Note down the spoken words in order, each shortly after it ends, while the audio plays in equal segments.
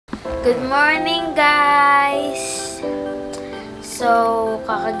Good morning, guys! So,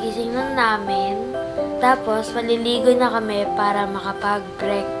 kakagising lang namin. Tapos, maliligo na kami para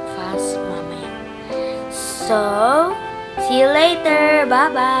makapag-breakfast mamaya. So, see you later!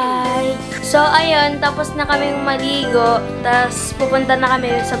 Bye-bye! So, ayun, tapos na kaming maligo. Tapos, pupunta na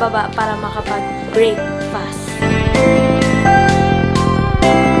kami sa baba para makapag-breakfast.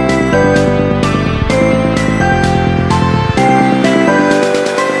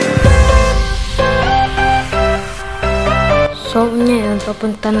 So, ngayon,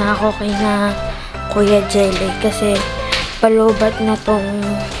 papunta na ako kay na Kuya Jelly kasi palubat na tong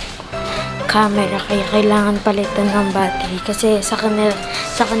camera kaya kailangan palitan ng battery kasi sa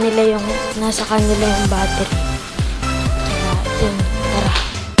kanila yung nasa kanila yung battery. Kaya, yun, tara.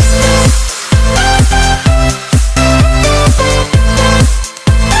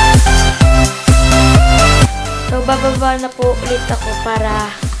 So, bababa na po ulit ako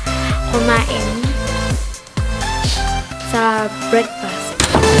para kumain sa breakfast.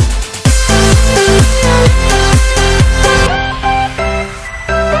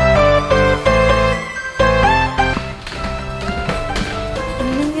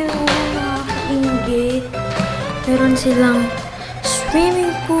 Tingnan niyo mga inggit. Meron silang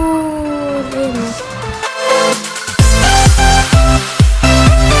swimming pool. Ayun.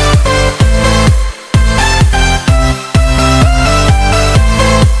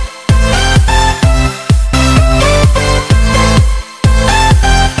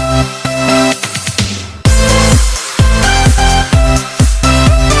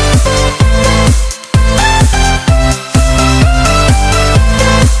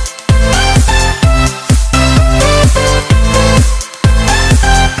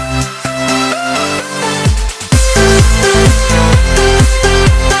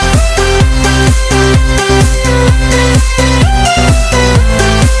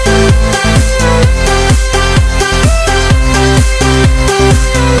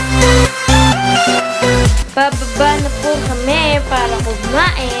 Bababa na po kami para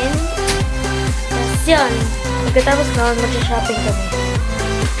kumain. Tapos yun, pagkatapos noon, mag-shopping kami.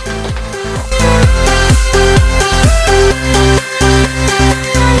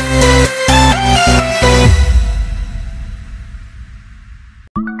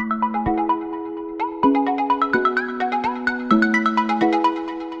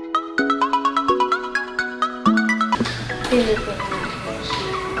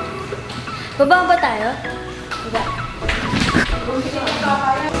 Baba ba tayo? Baba.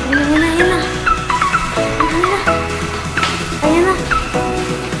 Ayun na. Ayun na.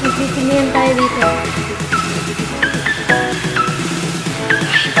 Magpipilihan tayo dito.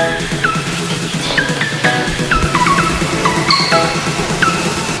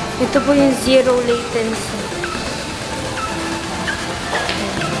 Ito po yung zero latency.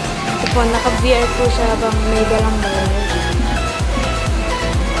 Ito po, naka-VR po siya habang may dalang bawal.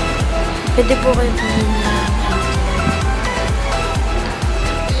 Pwede po kayo pumunta.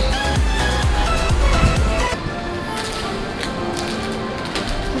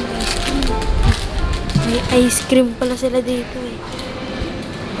 May ice cream pala sila dito eh.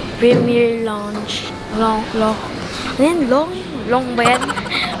 Premier Lounge. Long. Ano yan? Long ba yan?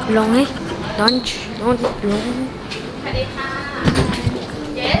 Long eh. Lunch. Long.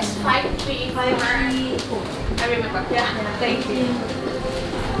 Yes, 5-3. I remember. Yeah, thank you.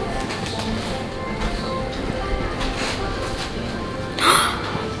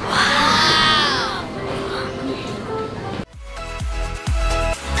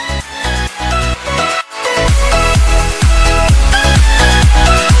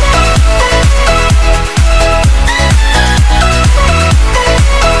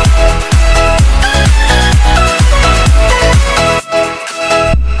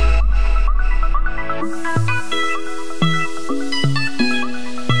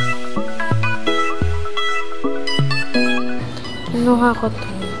 Kinuha ko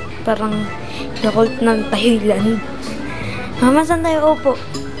to. Parang Yakult ng Thailand. Mama, saan tayo upo?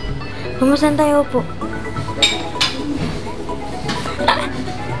 Mama, saan tayo upo?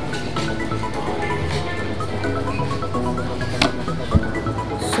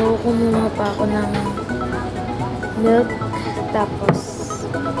 So, kumuha pa ako ng milk. Tapos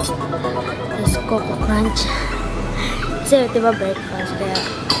Coco Crunch. Kasi, diba breakfast? Kaya,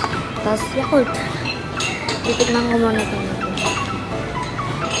 tapos Yakult. Titignan ko muna ito.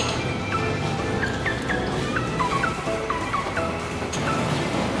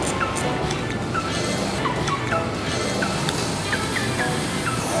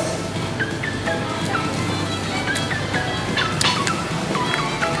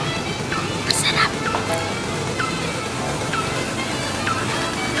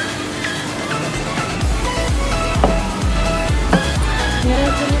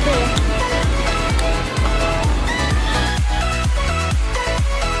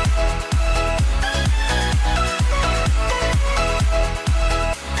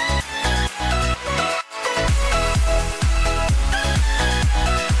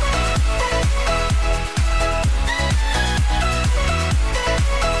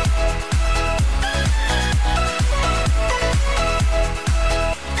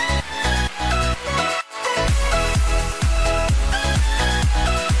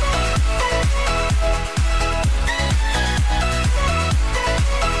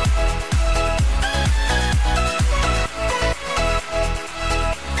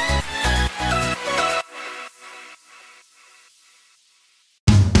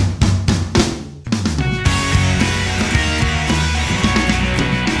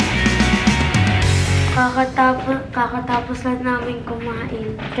 lahat namin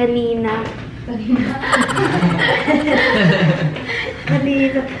kumain. Kanina.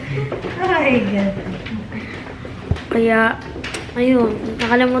 Kanina. Ay, God. Kaya, ayun,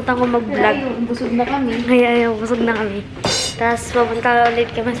 nakalimutan ko mag-vlog. Ayun, busog na kami. Kaya ayun, busog na kami. Tapos, pupunta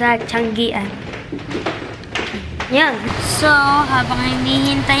ulit kami sa Changian. Yan. So, habang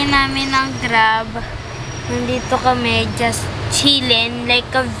hinihintay namin ang Grab, nandito kami, just chilling like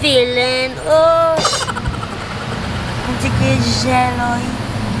a villain. Oh! Si kay Jeloy.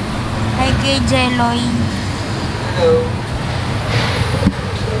 Hi kay Jeloy. Hello.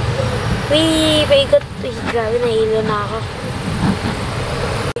 Uy, paikot. Uy, grabe, nahilo na ako.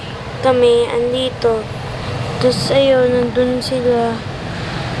 Kami, andito. Tapos, ayun, nandun sila.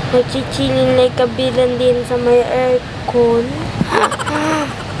 Nagchichilling like a villain din sa may aircon.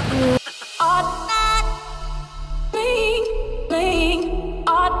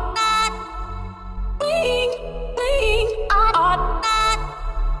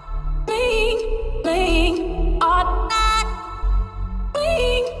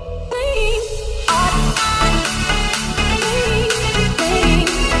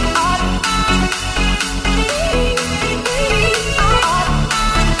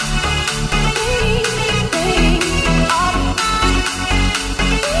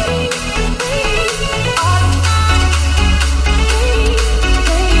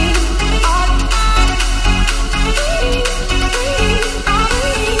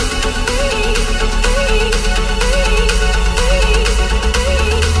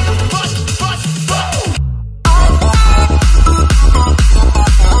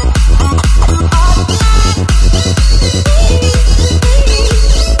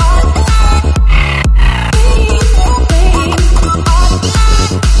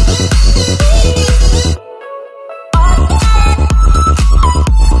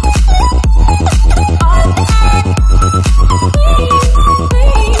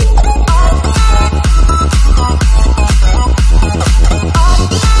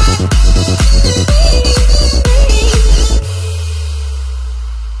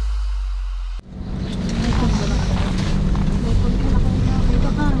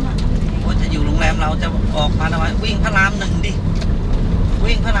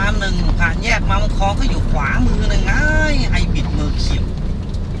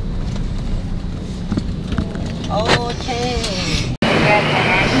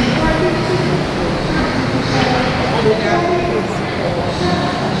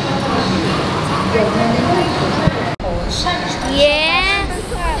 Yes!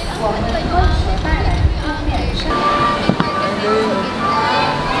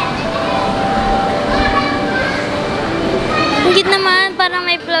 Ang cute naman, parang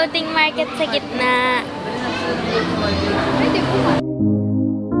may floating market sa gitna.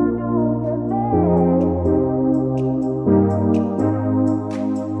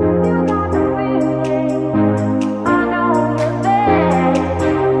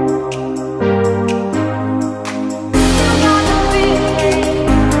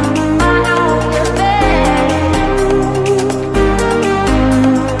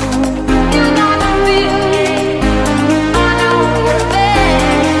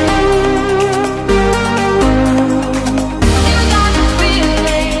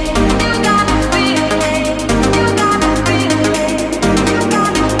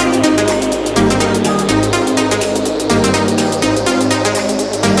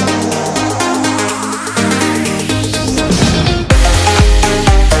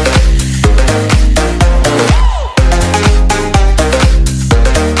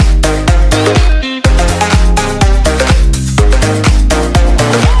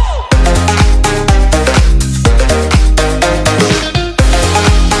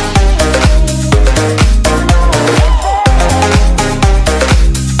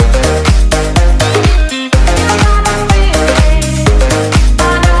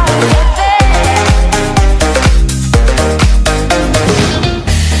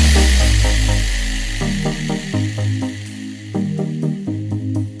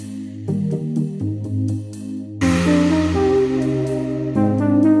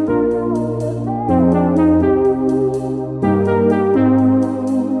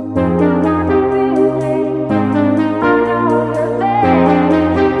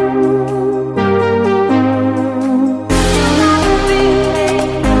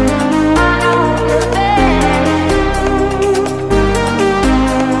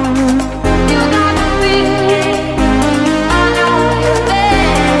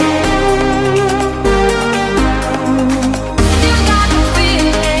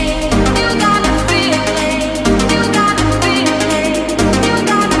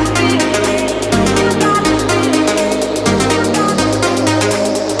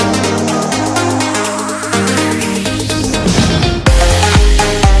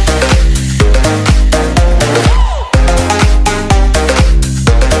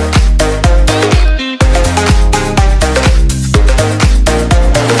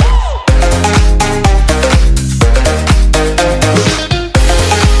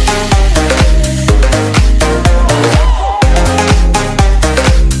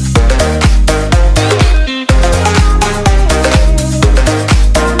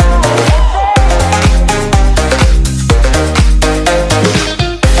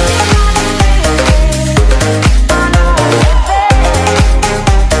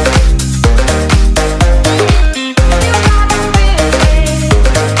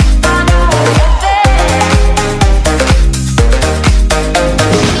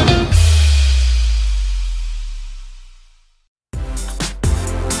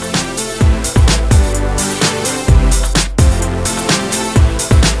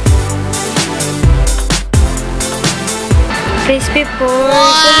 Crispy pork.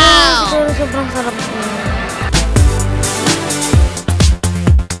 Wow! Siguro sobrang sarap po.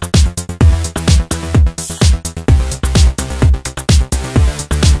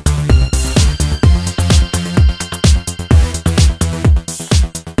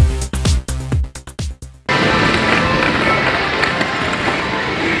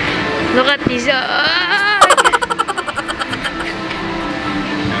 Look at this.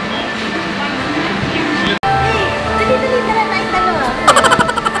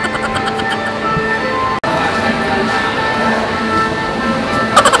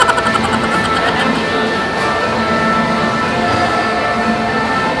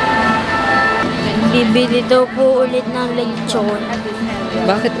 Bibili daw po ulit ng lechon.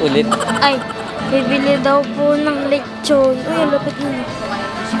 Bakit ulit? Ay, bibili daw po ng lechon. Uy, lapit na.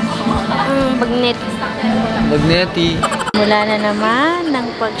 Bagnet. Magneti. Mula na naman ng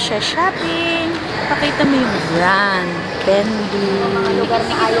pagsha-shopping. Pakita mo yung brand. Fendi. Lugar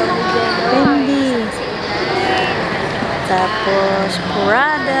na ayaw mo dyan. Fendi. Tapos,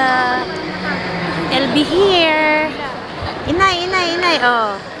 Prada. LB here. Inay.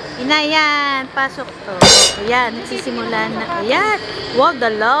 Oh. Inay yan. Pasok to. Ayan, nagsisimulan na. Ayan. Wow, the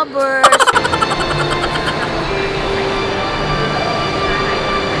lovers.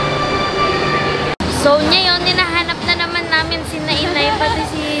 So, ngayon, hinahanap na naman namin si Inay, pati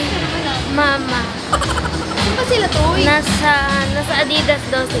si Mama. Saan ba sila to? Nasa Adidas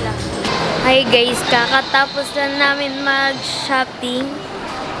daw sila. Hi guys, kakatapos na namin mag-shopping.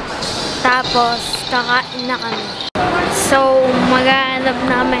 Tapos, kakain na kami. So, maghahanap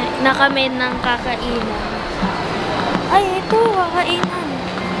na kami ng kakainan. Ay, ito, kakainan.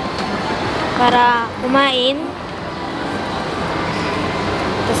 Para kumain.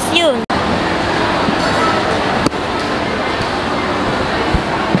 Tapos yun.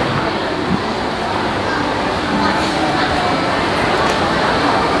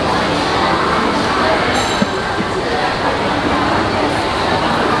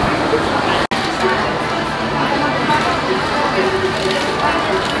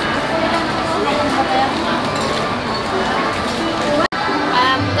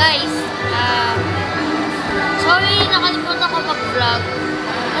 Guys, sorry nakalimutan ko mag-vlog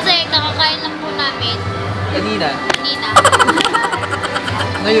kasi kakakain lang po namin Kanina. kanina.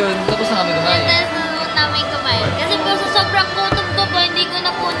 Ngayon, tapos na kami kumain. Tapos na namin kumain. Kasi po sa sobrang gutom ko po, hindi ko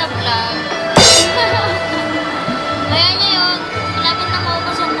na po na-vlog. Kaya ngayon, malapit na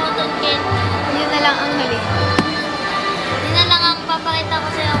maubos ang cotton candy. Yun na lang ang hali. Yun na lang ang papakita ko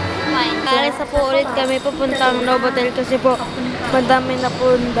sa iyo kumain. Alis na po ulit kami papuntang Novotel kasi po madami na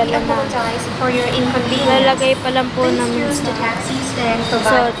po dala na. For your inconvenience. Lalagay pa lang po namin Use the sa taxi stand for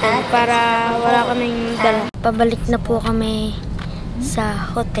hotel para wala kaming dala. Pabalik na po kami sa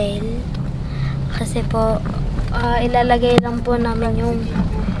hotel kasi po ilalagay lang po namin yung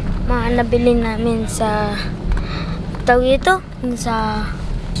mga nabili namin sa tawag ito sa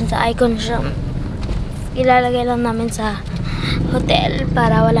Icon Shop. Ilalagay lang namin sa hotel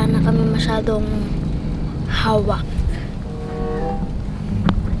para wala na kami masyadong hawak.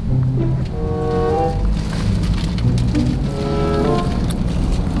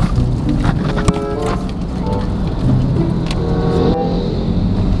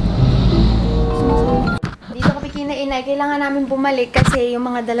 Inay, kailangan namin bumalik kasi yung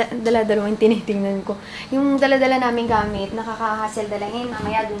mga dala-dala yung tinitingnan ko. Yung dala-dala namin gamit, nakaka-hassle dalangin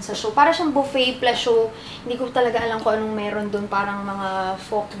mamaya dun sa show. Para siyang buffet plus show. Hindi ko talaga alam kung anong meron dun. Parang mga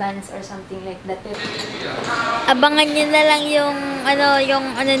folk dance or something like that. Abangan nyo na lang yung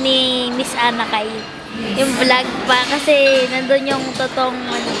ano ni Miss Ana kay yung vlog pa kasi nandun yung totoong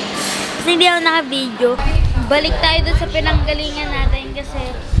kasi hindi ako naka-video. Balik tayo dun sa pinanggalingan natin kasi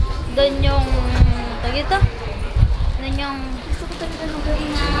dun yung dun yung dun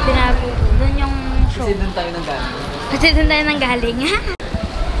yung show. Kasi doon tayo nang galing. Kasi dun tayo nang galing.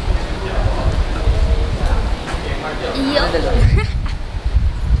 Iyo.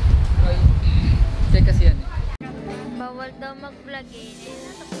 Check kasi yan. Bawal daw mag-vlog eh.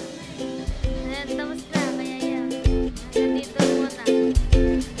 Tapos na, kaya yan.